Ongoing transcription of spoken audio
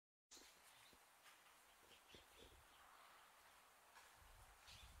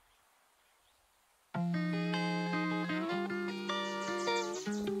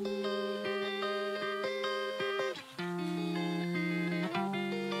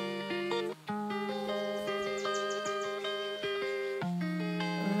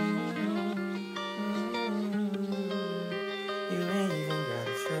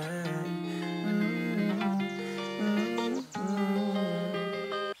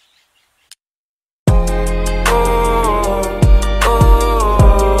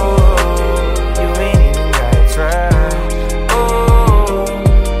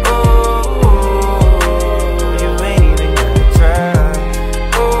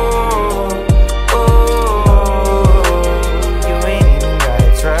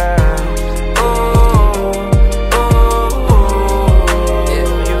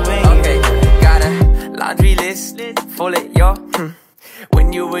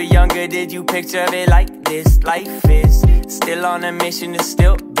were younger, did you picture it like this? Life is still on a mission, it's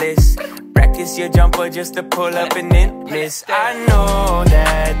still bliss. Practice your jumper just to pull up and then miss. I know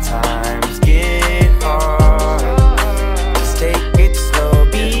that times get hard. Just take it slow,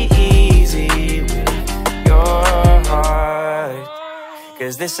 be easy with your heart,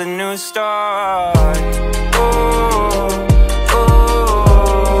 'cause this a new start. Oh,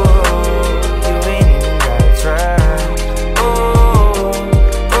 you ain't even gotta try.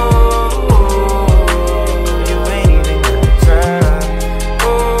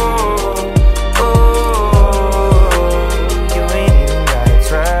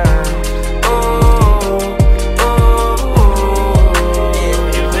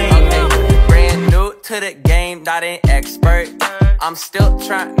 To the game, not an expert. I'm still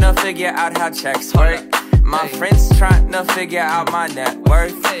trying to figure out how checks work. My friends trying to figure out my net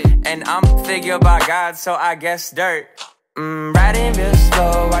worth, and I'm figured by God, so I guess dirt. Riding real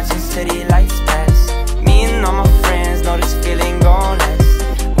slow, watching city lights pass. Me and all my friends know this feeling gon' last.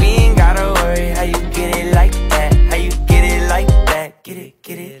 We ain't gotta worry how you get it like that. How you get it like that.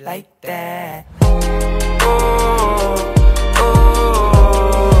 Get it like that. Oh.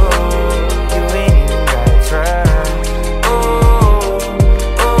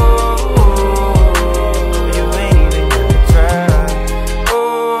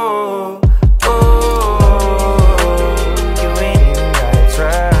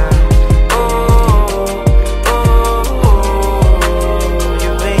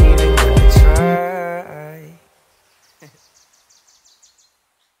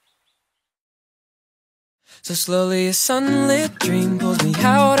 So slowly a sunlit dream pulls me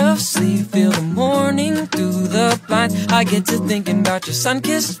out of sleep. Feel the morning through the blinds. I get to thinking about your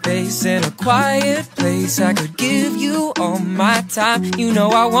sun-kissed face in a quiet place. I could give you all my time. You know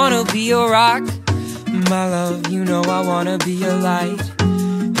I wanna be your rock, my love. You know I wanna be your light.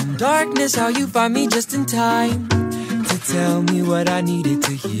 In darkness, how you find me just in time to tell me what I needed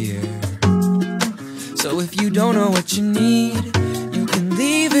to hear. So if you don't know what you need, you can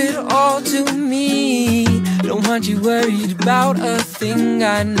leave it all to me. Don't want you worried about a thing.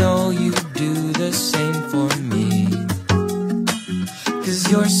 I know you do the same for me. 'Cause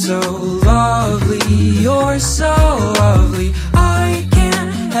you're so lovely, you're so lovely. I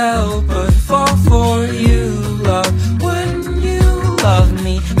can't help but fall for you, love. When you love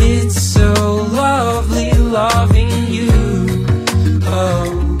me, it's so lovely loving you. Oh,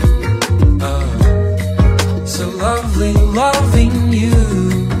 oh, so lovely loving you.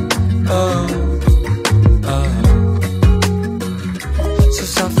 Oh,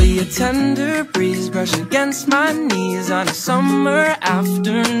 a tender breeze brush against my knees on a summer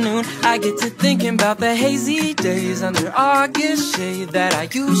afternoon. I get to thinking about the hazy days under August shade that I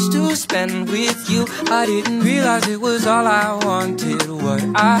used to spend with you. I didn't realize it was all I wanted. What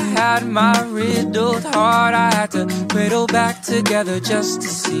I had, my riddled heart, I had to cradle back together just to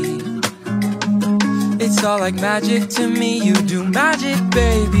see. It's all like magic to me. You do magic,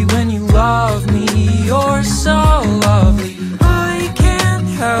 baby, when you love me. You're so lovely,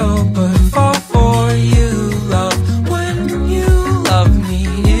 help but fall for you, love. When you love me,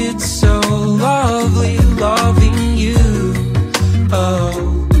 it's so lovely loving you. Oh,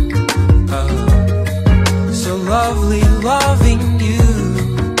 oh, so lovely loving you.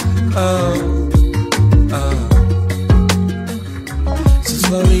 Oh, oh. So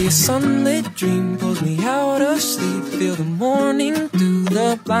slowly a sunlit dream pulls me out of sleep. Feel the morning through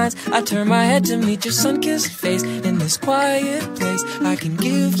the blinds. I turn my head to meet your sun-kissed face. In this quiet place, I can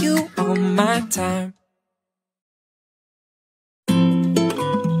give you all my time.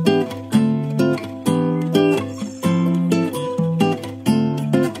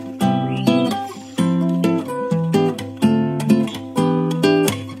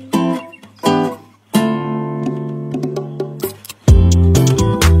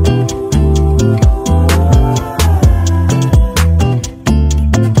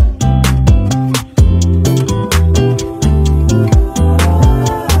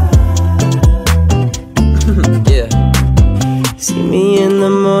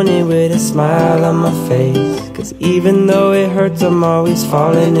 Smile on my face, 'cause even though it hurts, I'm always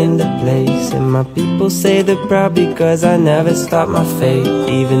falling into place. And my people say they're proud because I never stopped my fate.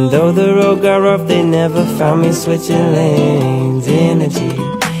 Even though the road got rough, they never found me switching lanes. Energy,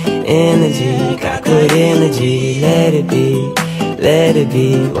 energy, got good energy. Let it be, let it be.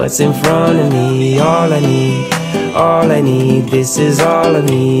 What's in front of me, all I need, all I need. This is all I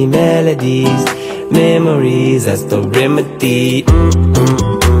need. Melodies, memories, that's the remedy.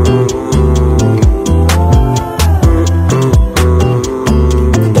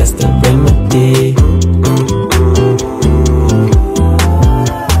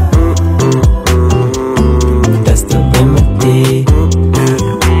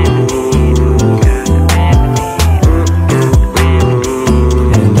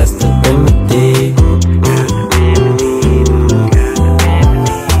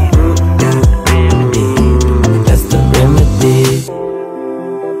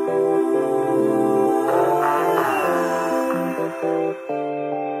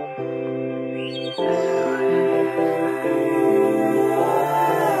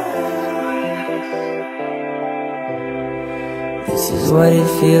 is what it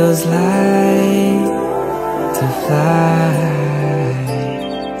feels like to fly.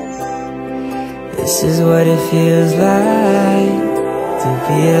 This is what it feels like to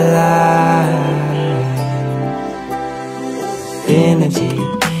be alive. Energy,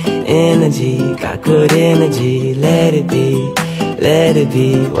 energy, got good energy. Let it be, let it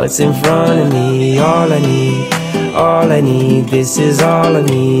be. What's in front of me, all I need, all I need. This is all I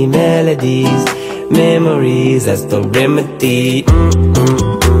need. Melodies, memories, that's the remedy.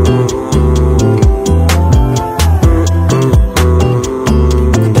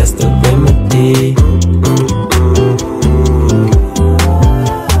 That's the remedy.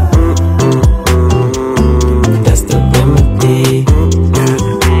 That's the remedy.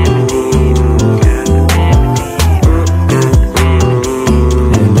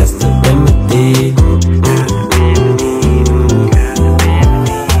 And that's the remedy.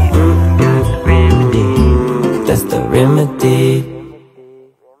 That's the remedy.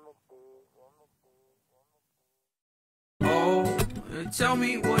 Oh, tell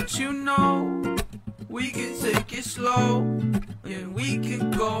me what you know. We can take it slow, and we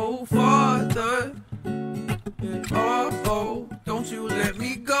can go farther. Oh, oh, don't you let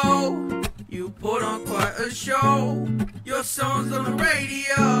me go. You put on quite a show. Your song's on the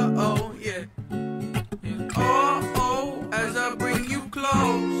radio, oh yeah. Oh, oh, as I bring you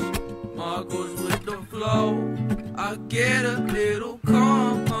close, my goes with the flow. I get a little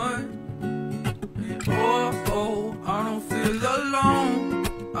calmer. Oh, oh, I don't feel alone.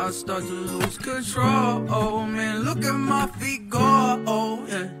 I start to lose control. Oh man, look at my feet go. Oh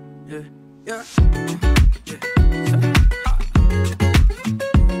yeah, yeah, yeah.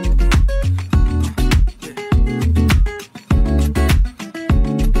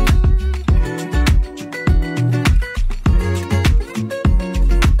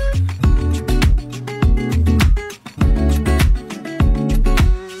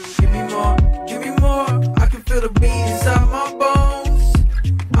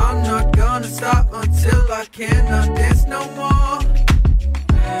 I cannot dance no more.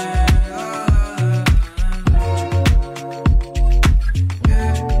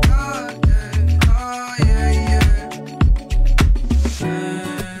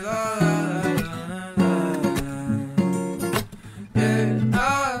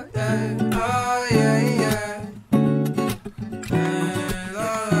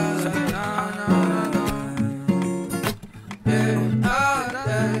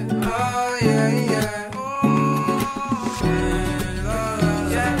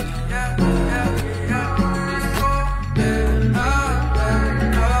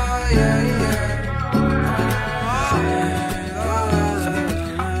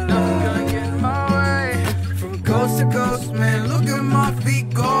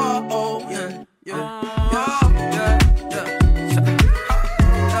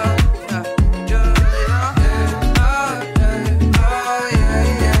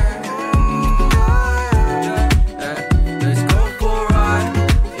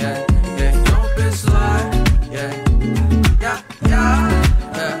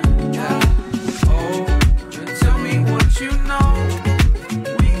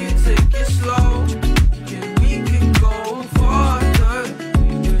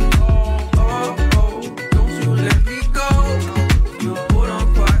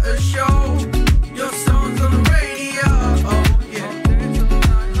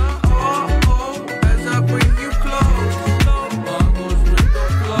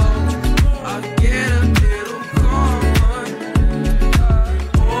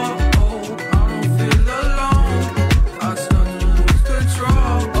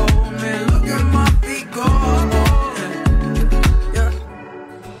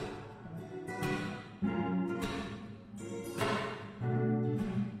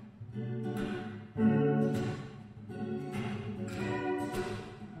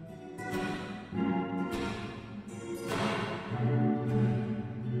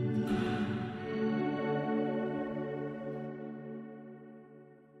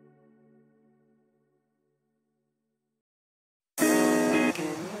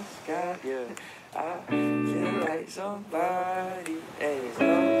 I feel like somebody is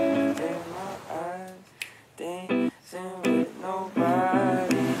lost in my eyes, dancing with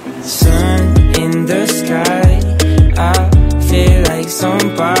nobody. Sun in the sky, I feel like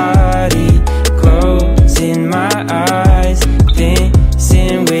somebody. Closing my eyes,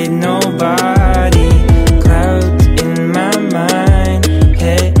 dancing with nobody. Clouds in my mind,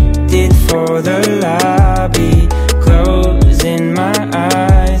 headed for the lobby. Closing my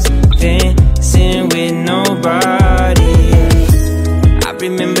eyes, dancing with nobody. I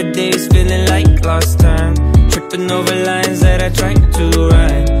remember days feeling like lost time, Tripping over lines that I tried to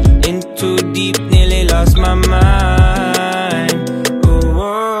rhyme. In too deep, nearly lost my mind.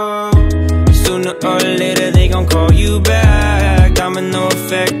 Ooh, sooner or later they gon' call you back. Domino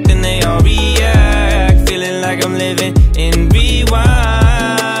effect and they all react. Feeling like I'm living in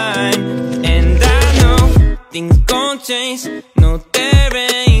rewind. And I know things gon' change. No, there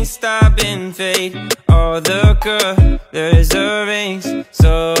ain't stopping fate. All the colors arranged,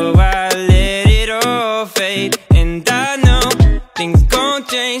 so I let it all fade. And I know things gon'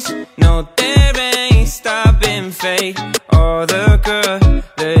 change. No, there ain't stopping fate. All the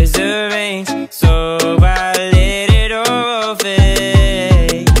colors arranged, so I let it all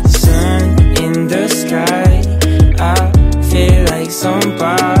fade. Sun in the sky, I feel like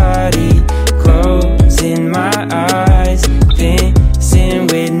somebody. Closing my eyes, dancing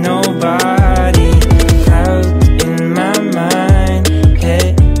with nobody. Clouds in my mind,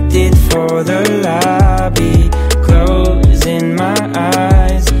 headed for the lobby. Closing my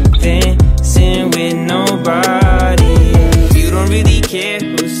eyes, dancing with nobody. If you don't really care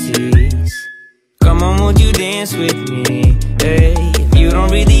who sees, come on, won't you dance with me? Hey, if you don't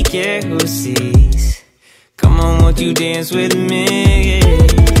really care who sees, come on, won't you dance with me?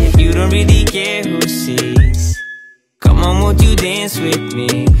 If you don't really care who sees, come on, won't you dance with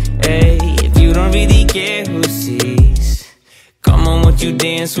me? Hey, if you don't really care who sees, come on, won't you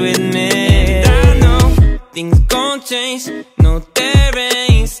dance with me? I know things gon' change. No, there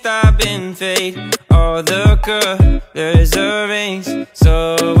ain't stopping fate. All the colors arranged,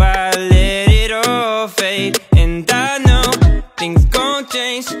 so I let it all fade. And I know things gon'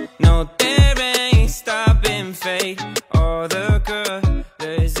 change. No, there ain't stopping fate. All the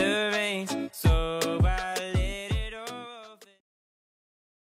colors arranged.